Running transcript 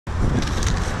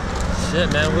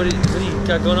Shit, man, what do you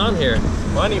got going on here?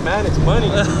 Money, man, it's money.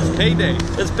 It's payday.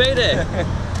 It's payday.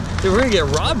 Dude, we're gonna get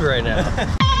robbed right now.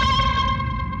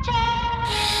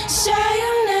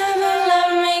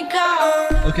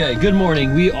 Okay, good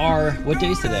morning. We are, what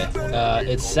day is today?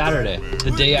 It's Saturday.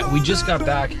 The day we just got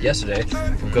back yesterday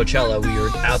from Coachella. We were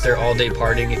out there all day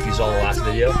partying, if you saw the last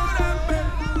video.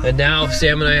 And now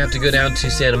Sam and I have to go down to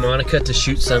Santa Monica to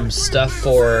shoot some stuff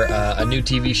for a new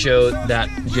TV show that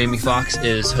Jamie Foxx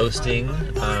is hosting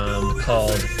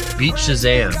called Beat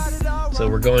Shazam. So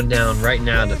we're going down right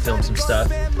now to film some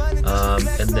stuff.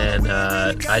 And then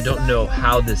I don't know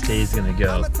how this day is gonna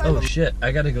go. Oh shit,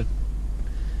 I gotta go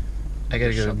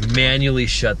manually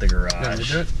shut the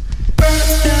garage. Yeah,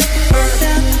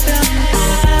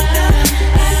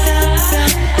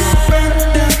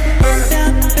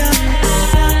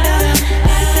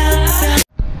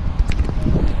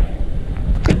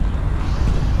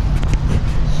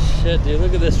 shit, dude,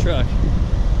 look at this truck.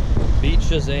 Beat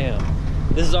Shazam.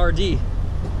 This is RD.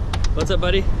 What's up,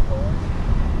 buddy?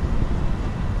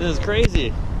 This is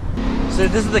crazy. So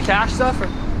this is the cash stuff? Or?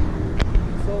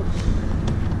 So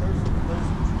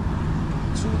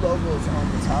there's two logos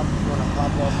on the top. You want to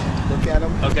pop up and look at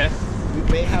them. Okay. We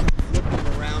may have to flip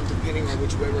them around depending on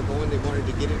which way we're going. They wanted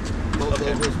to get it both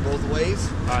logos both ways.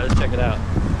 Alright, let's check it out.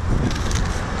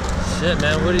 Shit,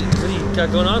 man, what do you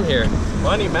got going on here?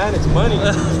 Money, man, it's money.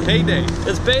 It's payday.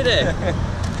 It's payday.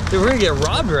 Dude, we're gonna get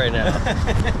robbed right now.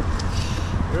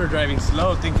 We were driving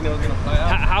slow, thinking it was gonna fly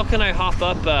out. How can I hop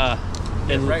up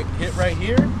and hit right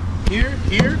here, and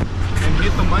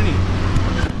hit the money.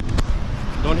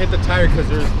 Don't hit the tire because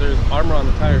there's armor on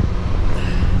the tire.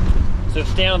 So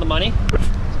stand on the money?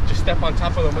 Just step on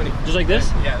top of the money. Just like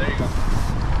this? Yeah, there you go.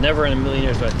 Never in a million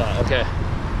years what I thought. Okay.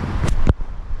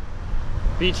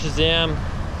 Beat Shazam.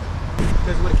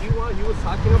 Because what he was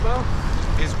talking about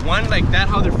is one like that,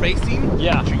 how they're facing.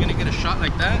 Yeah. You're gonna get a shot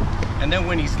like that, and then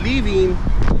when he's leaving, you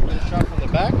get a shot from the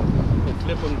back and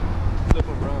flip him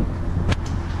around.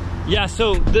 Yeah.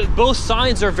 So both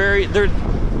signs are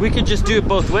we could just do it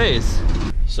both ways.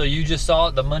 So you just saw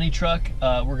it, the money truck.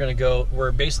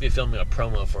 We're basically filming a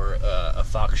promo for a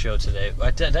Fox show today.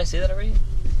 Did I say that already?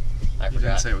 I forgot. You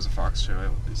didn't say it was a Fox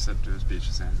show. You said it was Beat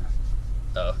Shazam.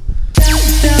 Oh.